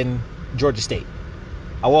and Georgia State.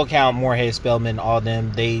 I won't count Moorhead, Spelman, all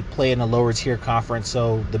them. They play in a lower tier conference,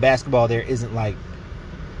 so the basketball there isn't like,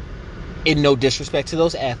 in no disrespect to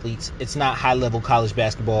those athletes, it's not high level college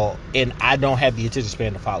basketball, and I don't have the attention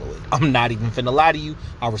span to follow it. I'm not even finna lie to you.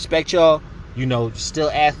 I respect y'all. You know,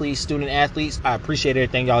 still athletes, student athletes. I appreciate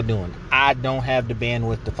everything y'all doing. I don't have the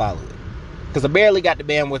bandwidth to follow it. Because I barely got the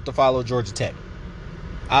bandwidth to follow Georgia Tech.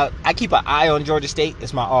 I keep an eye on Georgia State.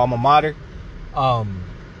 It's my alma mater.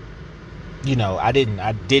 You know, I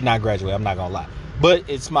did not graduate. I'm not going to lie. But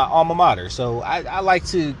it's my alma mater. So I like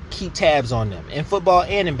to keep tabs on them in football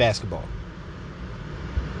and in basketball.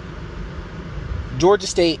 Georgia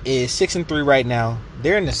State is 6-3 right now.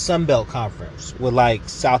 They're in the Sun Belt Conference with like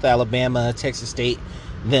South Alabama, Texas State,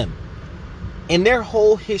 them. In their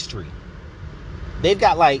whole history, they've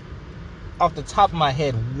got like, off the top of my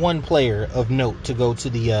head, one player of note to go to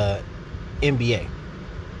the NBA.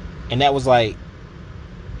 And that was like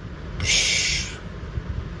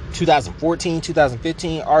 2014,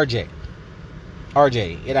 2015, RJ.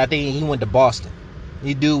 And I think he went to Boston.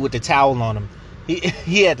 The dude with the towel on him.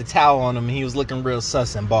 He had the towel on him and he was looking real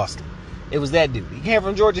sus in Boston. It was that dude. He came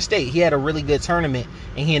from Georgia State. He had a really good tournament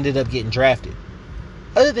and he ended up getting drafted.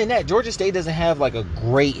 Other than that, Georgia State doesn't have like a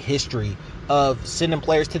great history of sending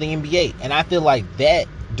players to the NBA, and I feel like that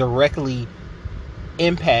directly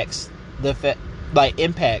impacts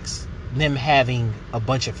impacts them having a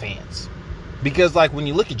bunch of fans. Because like when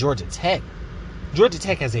you look at Georgia Tech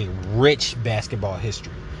has a rich basketball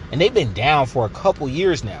history, and they've been down for a couple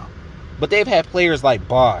years now, but they've had players like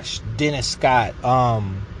Bosch, Dennis Scott,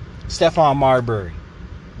 Stephon Marbury.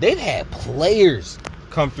 They've had players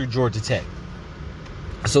come through Georgia Tech.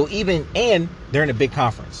 So and they're in a big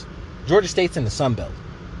conference. Georgia State's in the Sun Belt.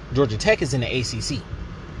 Georgia Tech is in the ACC. You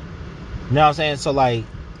know what I'm saying? So, like,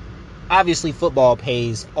 obviously football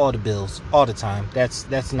pays all the bills all the time.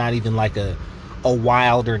 That's not even like a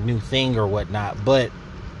wild or new thing or whatnot. But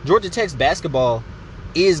Georgia Tech's basketball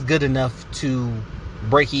is good enough to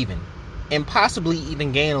break even and possibly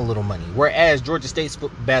even gain a little money. Whereas Georgia State's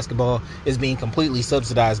basketball is being completely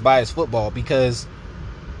subsidized by its football because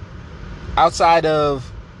outside of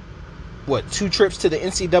 2 trips to the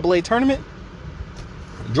NCAA tournament,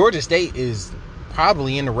 Georgia State is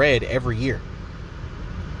probably in the red every year.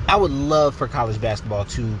 I would love for college basketball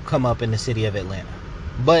to come up in the city of Atlanta,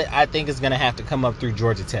 but I think it's going to have to come up through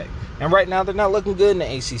Georgia Tech. And right now, they're not looking good in the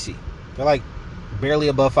ACC. They're like barely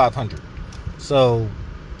above 500. So,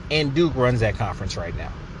 and Duke runs that conference right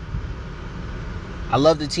now. I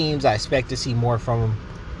love the teams. I expect to see more from them.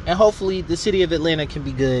 And hopefully the city of Atlanta can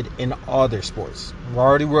be good in all their sports. We're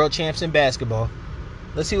already world champs in basketball.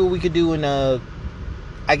 Let's see what we could do in,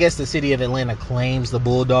 I guess the city of Atlanta claims the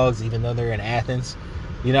Bulldogs, even though they're in Athens.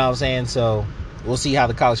 You know what I'm saying? So we'll see how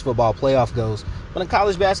the college football playoff goes. But in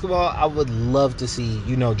college basketball, I would love to see,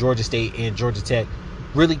 Georgia State and Georgia Tech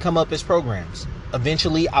really come up as programs.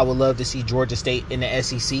 Eventually, I would love to see Georgia State in the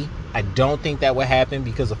SEC. I don't think that would happen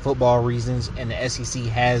because of football reasons, and the SEC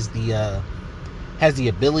has the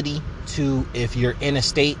ability to, if you're in a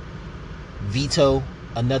state, veto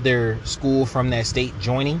another school from that state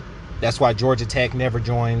joining. That's why Georgia Tech never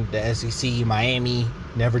joined the SEC. Miami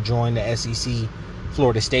never joined the SEC.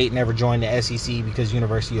 Florida State never joined the SEC because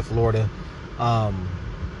University of Florida. That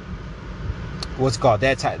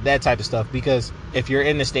type of stuff. Because if you're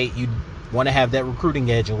in the state, you want to have that recruiting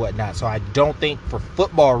edge and whatnot. So I don't think for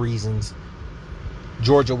football reasons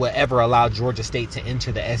Georgia will ever allow Georgia State to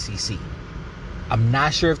enter the SEC. I'm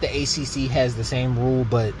not sure if the ACC has the same rule,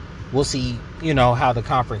 but we'll see, how the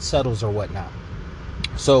conference settles or whatnot.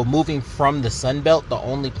 So moving from the Sun Belt, the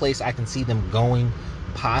only place I can see them going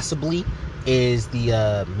possibly is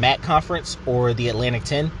the MAC conference or the Atlantic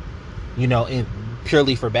 10,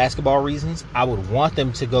 purely for basketball reasons. I would want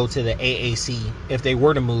them to go to the AAC if they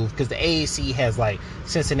were to move, because the AAC has like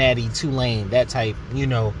Cincinnati, Tulane, that type,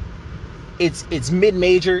 it's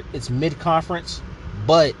mid-major, it's mid-conference,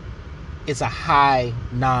 but it's a high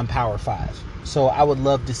non-power 5. So I would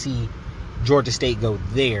love to see Georgia State go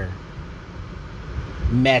there,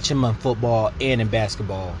 match them in football and in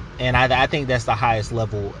basketball. And I think that's the highest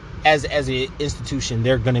level as an institution,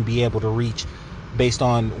 they're going to be able to reach based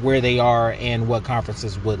on where they are and what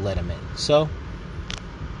conferences would let them in. So,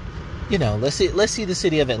 let's see the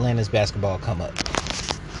city of Atlanta's basketball come up.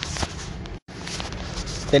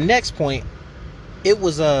 The next point, it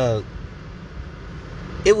was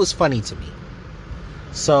funny to me.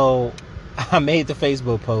 So I made the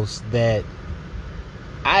Facebook post that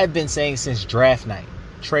I've been saying since draft night,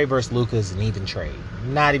 Trae versus Luka is an even trade.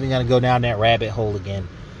 Not even going to go down that rabbit hole again.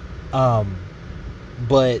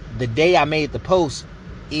 But the day I made the post,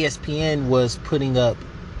 ESPN was putting up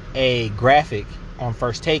a graphic on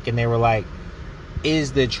First Take, and they were like,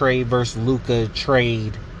 is the Trae versus Luka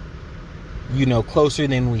trade, closer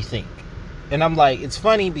than we think? And I'm like, it's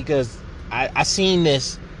funny because I seen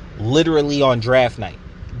this literally on draft night,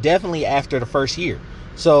 definitely after the first year.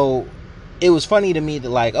 So it was funny to me that,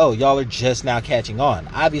 like, oh, y'all are just now catching on.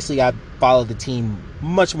 Obviously, I follow the team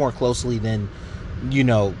much more closely than,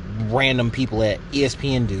 random people at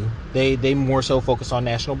ESPN do. They more so focus on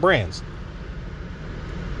national brands.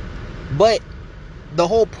 But the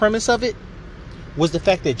whole premise of it was the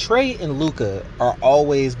fact that Trae and Luka are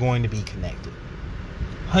always going to be connected.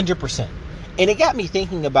 100%. And it got me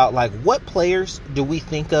thinking about, like, what players do we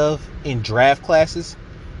think of in draft classes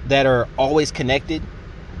that are always connected?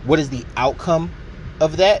 What is the outcome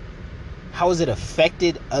of that? How has it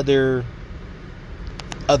affected other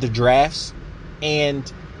drafts? And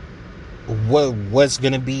what's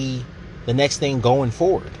going to be the next thing going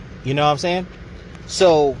forward? You know what I'm saying?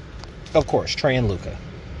 So, of course, Trae and Luka.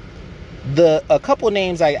 A couple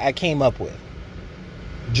names I came up with.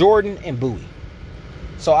 Jordan and Bowie.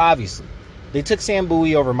 So, obviously, they took Sam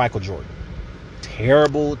Bowie over Michael Jordan.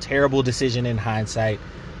 Terrible, terrible decision in hindsight.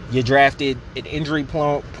 You drafted an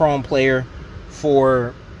injury-prone player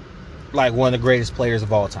for, like, one of the greatest players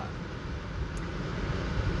of all time.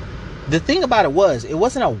 The thing about it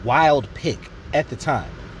wasn't a wild pick at the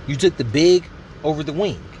time. You took the big over the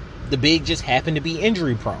wing. The big just happened to be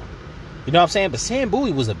injury-prone. You know what I'm saying? But Sam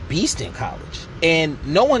Bowie was a beast in college. And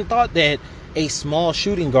no one thought that a small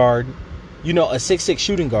shooting guard, a 6'6"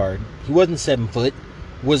 shooting guard, he wasn't 7 foot,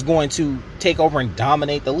 was going to take over and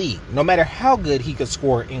dominate the league, no matter how good he could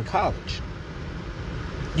score in college.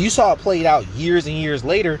 You saw it played out years and years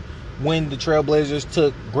later when the Trailblazers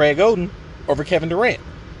took Greg Oden over Kevin Durant.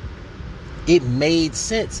 It made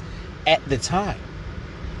sense at the time.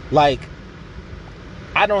 Like,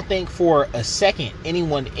 I don't think for a second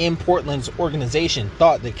anyone in Portland's organization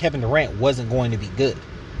thought that Kevin Durant wasn't going to be good.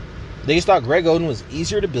 They just thought Greg Oden was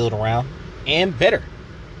easier to build around and better.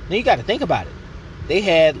 Then you got to think about it. They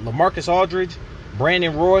had LaMarcus Aldridge,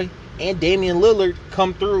 Brandon Roy, and Damian Lillard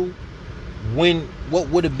come through when what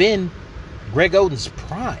would have been Greg Oden's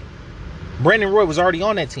prime. Brandon Roy was already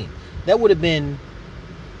on that team. That would have been,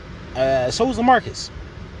 so was LaMarcus.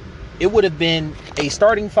 It would have been a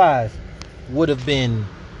starting five, would have been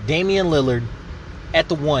Damian Lillard at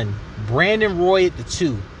the 1, Brandon Roy at the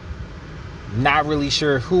 2, not really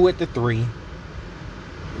sure who at the 3,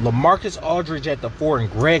 LaMarcus Aldridge at the 4,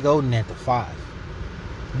 and Greg Oden at the 5.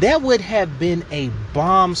 That would have been a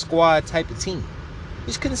bomb squad type of team. He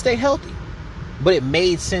just couldn't stay healthy. But it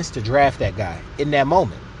made sense to draft that guy in that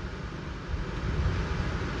moment.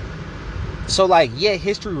 So, like, yeah,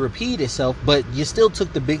 history repeated itself, but you still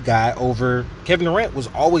took the big guy over. Kevin Durant was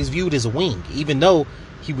always viewed as a wing, even though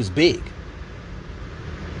he was big.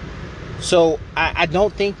 So, I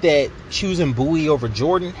don't think that choosing Bowie over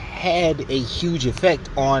Jordan had a huge effect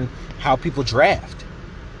on how people draft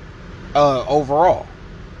overall.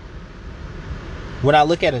 When I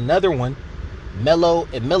look at another one, Melo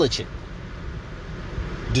and Milicic.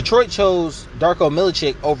 Detroit chose Darko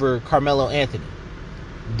Milicic over Carmelo Anthony.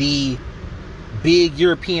 The big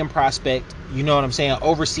European prospect, you know what I'm saying,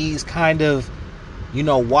 overseas, kind of,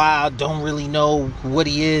 wild, don't really know what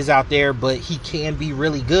he is out there, but he can be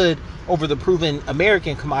really good over the proven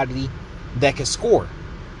American commodity that can score.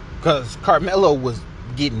 Because Carmelo was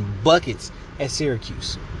getting buckets at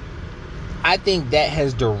Syracuse. I think that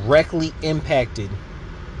has directly impacted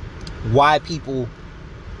why people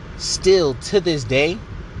still, to this day,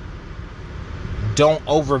 don't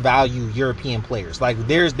overvalue European players. Like,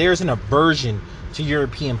 there's an aversion to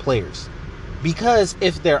European players. Because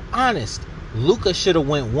if they're honest, Luka should have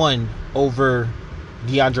went 1 over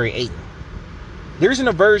DeAndre Ayton. There's an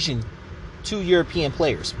aversion to European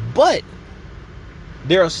players. But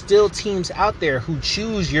there are still teams out there who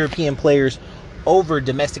choose European players over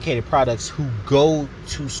domesticated products who go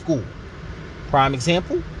to school. Prime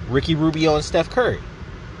example, Ricky Rubio and Steph Curry.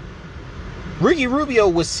 Ricky Rubio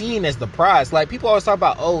was seen as the prize. Like, people always talk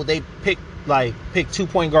about, oh, they picked 2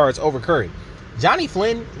 point guards over Curry. Johnny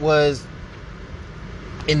Flynn was,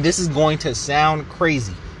 And this is going to sound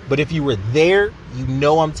crazy, but if you were there, you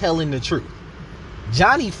know I'm telling the truth.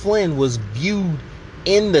 Johnny Flynn was viewed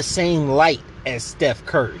in the same light as Steph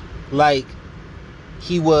Curry. Like,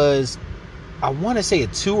 he was, I want to say, a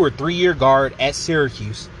 2 or 3 year guard at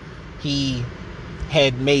Syracuse. He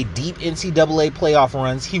had made deep NCAA playoff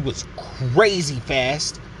runs. He was crazy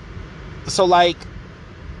fast. So, like,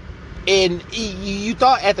 and you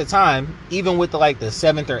thought at the time, even with the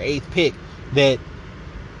 7th or 8th pick, that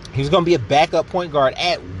he was going to be a backup point guard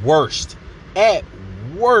at worst. At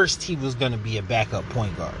worst, he was going to be a backup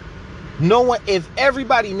point guard. No one, if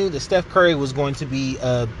everybody knew that Steph Curry was going to be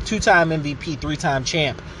a 2-time MVP, 3-time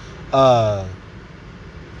champ,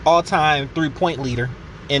 all-time 3-point leader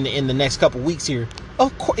in the next couple weeks here,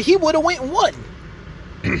 of course he would have went 1.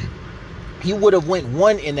 He would have went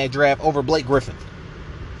 1 in that draft over Blake Griffin.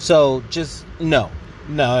 So just no.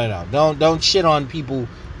 Don't shit on people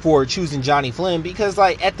for choosing Johnny Flynn, because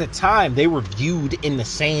at the time they were viewed in the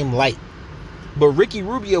same light. But Ricky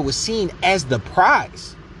Rubio was seen as the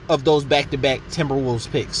prize of those back-to-back Timberwolves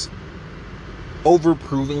picks over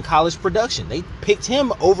proven college production. They picked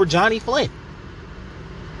him over Johnny Flynn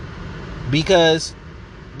because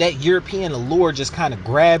that European allure just kind of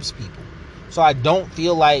grabs people. So I don't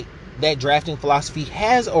feel like that drafting philosophy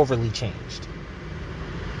has overly changed.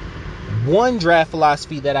 One draft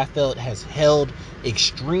philosophy that I felt has held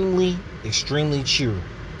extremely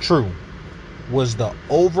true was the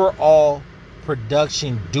overall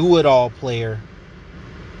production do-it-all player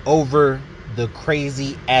over the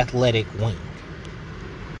crazy athletic wing.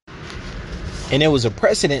 And there was a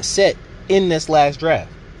precedent set in this last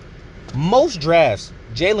draft. Most drafts,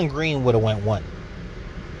 Jalen Green would have went 1.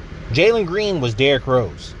 Jalen Green was Derrick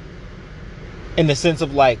Rose in the sense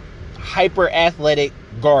of hyper athletic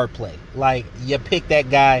guard play. You pick that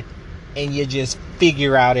guy and you just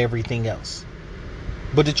figure out everything else.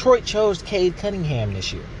 But Detroit chose Cade Cunningham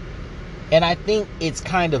this year. And I think it's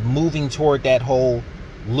kind of moving toward that whole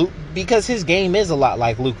because his game is a lot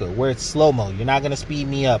like Luka, where it's slow-mo. You're not going to speed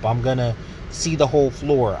me up. I'm going to see the whole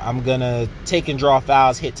floor. I'm going to take and draw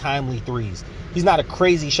fouls, hit timely threes. He's not a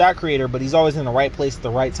crazy shot creator, but he's always in the right place at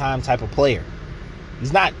the right time type of player.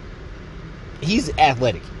 He's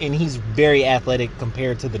athletic, and he's very athletic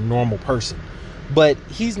compared to the normal person. But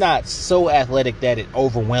he's not so athletic that it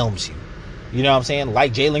overwhelms you. You know what I'm saying?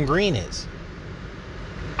 Like Jalen Green is.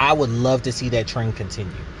 I would love to see that trend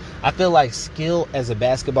continue. I feel like skill as a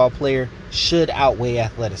basketball player should outweigh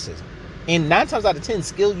athleticism. And 9 times out of 10,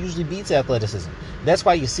 skill usually beats athleticism. That's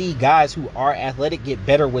why you see guys who are athletic get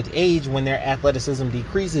better with age when their athleticism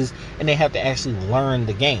decreases and they have to actually learn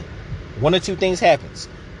the game. One of two things happens.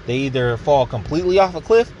 They either fall completely off a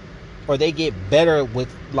cliff or they get better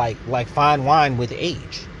with like fine wine with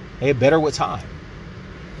age. They get better with time.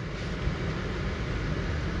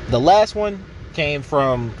 The last one came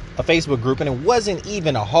from a Facebook group, and it wasn't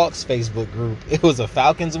even a Hawks Facebook group. It was a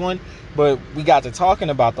Falcons one, but we got to talking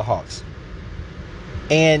about the Hawks.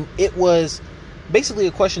 And it was basically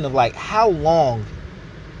a question of how long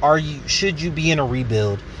should you be in a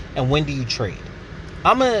rebuild, and when do you trade?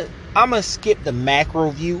 I'm gonna skip the macro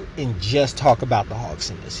view and just talk about the Hawks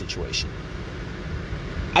in this situation.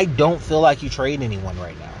 I don't feel like you trade anyone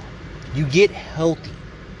right now. You get healthy.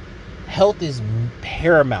 Health is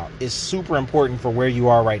paramount. It's super important for where you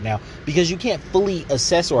are right now, because you can't fully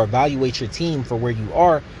assess or evaluate your team for where you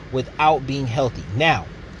are without being healthy. Now,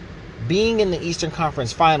 being in the Eastern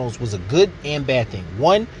Conference Finals was a good and bad thing.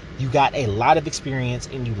 One, you got a lot of experience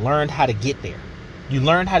and you learned how to get there. You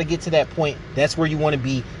learned how to get to that point. That's where you want to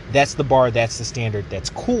be. That's the bar. That's the standard. That's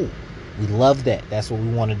cool. We love that. That's what we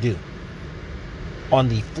want to do. On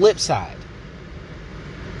the flip side,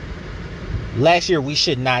 last year we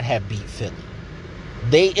should not have beat Philly.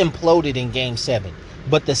 They imploded in Game 7.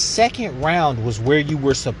 But the second round was where you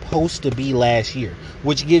were supposed to be last year,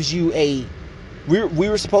 which gives you we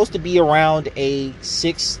were supposed to be around a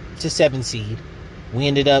 6 to 7 seed. We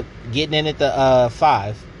ended up getting in at the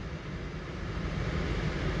 5.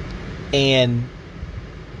 And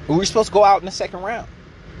we were supposed to go out in the second round.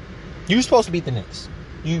 You were supposed to beat the Knicks.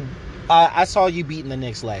 I saw you beating the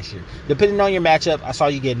Knicks last year. Depending on your matchup, I saw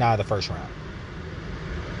you getting out of the first round.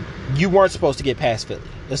 You weren't supposed to get past Philly.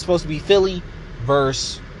 It's supposed to be Philly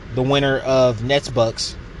versus the winner of Nets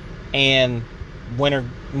Bucks, and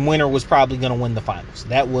winner was probably going to win the finals.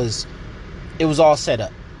 It was all set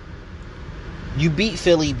up. You beat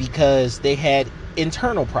Philly because they had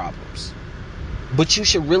internal problems. But you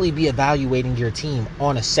should really be evaluating your team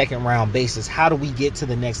on a second round basis. How do we get to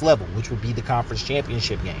the next level, which would be the conference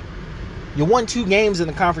championship game? You won 2 games in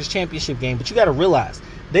the conference championship game, but you got to realize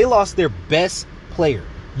they lost their best player,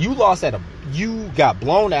 You got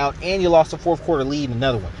blown out, and you lost a fourth quarter lead in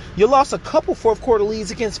another one. You lost a couple fourth quarter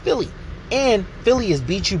leads against Philly, and Philly has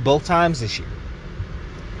beat you both times this year.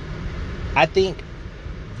 I think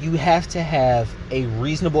you have to have a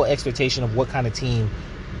reasonable expectation of what kind of team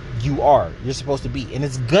you're supposed to be. And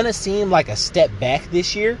it's going to seem like a step back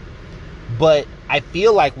this year, but I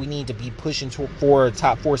feel like we need to be pushing for a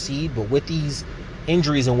top 4 seed. But with these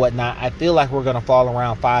injuries and whatnot, I feel like we're going to fall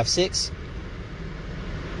around 5-6.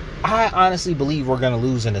 I honestly believe we're going to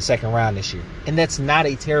lose in the second round this year. And that's not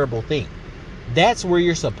a terrible thing. That's where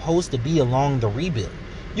you're supposed to be along the rebuild.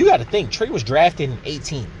 You got to think, Trey was drafted in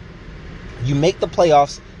 2018. You make the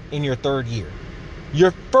playoffs in your 3rd year.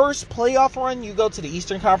 Your first playoff run, you go to the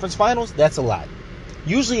Eastern Conference Finals, that's a lot.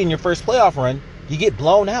 Usually in your first playoff run, you get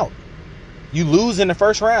blown out. You lose in the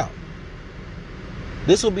first round.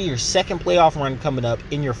 This will be your second playoff run coming up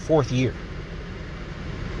in your 4th year.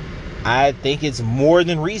 I think it's more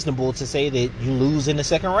than reasonable to say that you lose in the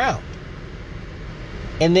second round.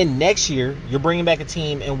 And then next year, you're bringing back a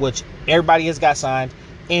team in which everybody has got signed,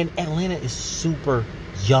 and Atlanta is super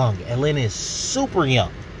young. Atlanta is super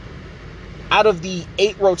young. Out of the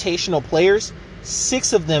 8 rotational players,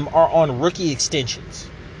 6 of them are on rookie extensions.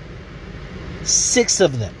 6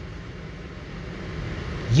 of them.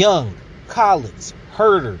 Young, Collins,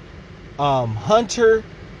 Herter, Hunter,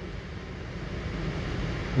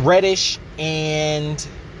 Reddish, and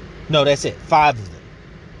no, that's it. 5 of them.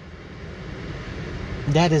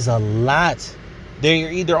 That is a lot.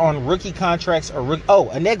 They're either on rookie contracts or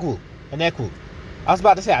Anegwu. I was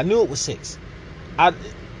about to say, I knew it was 6.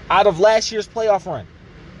 Out of last year's playoff run.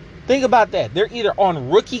 Think about that. They're either on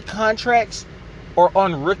rookie contracts or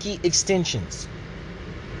on rookie extensions.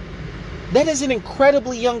 That is an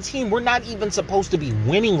incredibly young team. We're not even supposed to be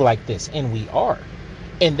winning like this, and we are.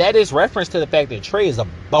 And that is reference to the fact that Trey is a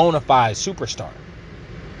bona fide superstar.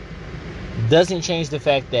 Doesn't change the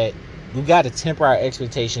fact that we got to temper our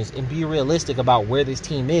expectations and be realistic about where this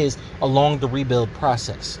team is along the rebuild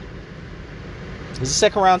process. It's a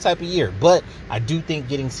second round type of year, but I do think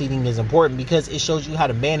getting seeding is important because it shows you how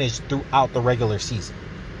to manage throughout the regular season.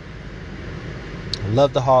 I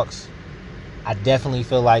love the Hawks. I definitely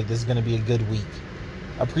feel like this is going to be a good week.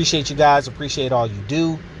 Appreciate you guys. Appreciate all you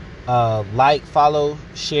do. Like, follow,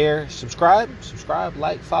 share, subscribe,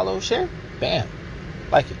 like, follow, share. Bam.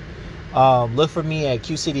 Like it. Look for me at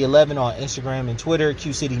QCity11 on Instagram and Twitter,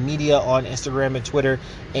 QCity Media on Instagram and Twitter,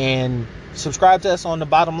 and subscribe to us on The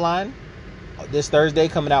Bottom Line this Thursday,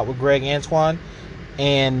 coming out with Greg Antoine,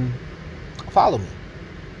 and follow me.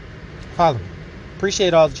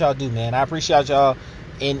 Appreciate all that y'all do, man. I appreciate y'all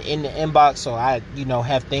in the inbox, so I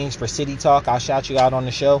have things for City Talk. I'll shout you out on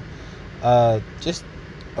the show. Just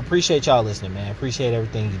appreciate y'all listening, man. Appreciate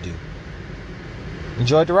everything you do.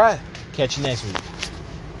 Enjoy the ride. Catch you next week.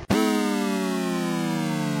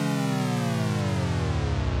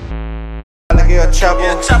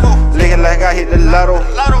 Looking like I hit the lotto.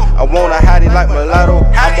 I want a hottie like mulatto.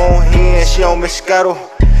 I'm on here and she on Moscato.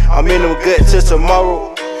 I'm in them good till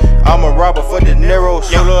tomorrow. I'm a robber for the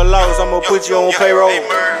Neros. You little laws, I'ma put you on payroll.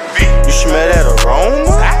 You smell that aroma?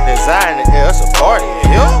 Design the air, it's a party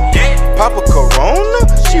in here. Papa Corona,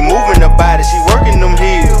 she moving her body, she working them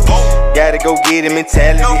heels. Gotta go get it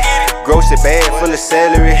mentality. Grocery bag full of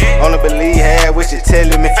celery. Only believe half what she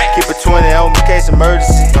telling me. Keep a 20 on me, case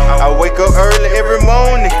emergency. I wake up early every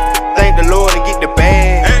morning. Thank the Lord and get the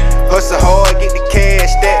bag. Hustle hard, get the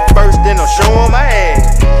cash. Stack first, then I'm showing my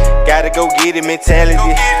ass. Gotta go get it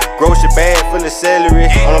mentality. Grocery bag full of celery.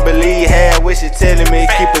 Only believe half what she telling me.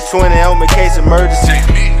 Keep a 20 on me, case emergency.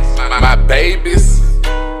 My babies,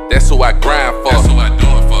 that's who I grind for. That's who I do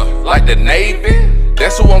it for. Like the Navy,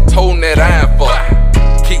 that's who I'm toting that iron for.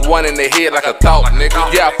 Keep one in the head like a thought, nigga.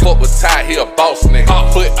 Yeah, I fuck with Ty, he a boss, nigga.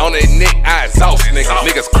 Foot on their neck, I exhaust, nigga.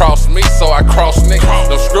 Niggas cross me, so I cross, nigga.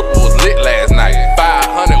 No script was lit last night.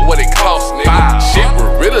 500, what it cost, nigga. Shit was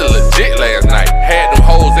really legit last night. Had them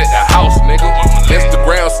hoes at the house, nigga.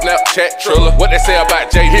 Instagram, Snapchat, Triller. What they say about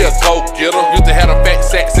Jay, he a go-getter. Used to have them fat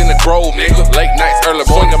sacks in the grove, nigga. Late nights, early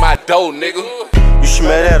morning, my dough, nigga. You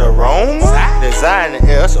smell that aroma? Design the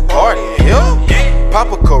air, it's a party in here.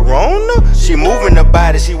 Papa Corona, she moving her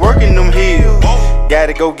body, she working them heels.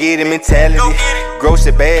 Gotta go get it mentality.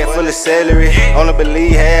 Grocery bag full of celery. Only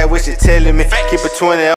believe half what she telling me. Keep a 20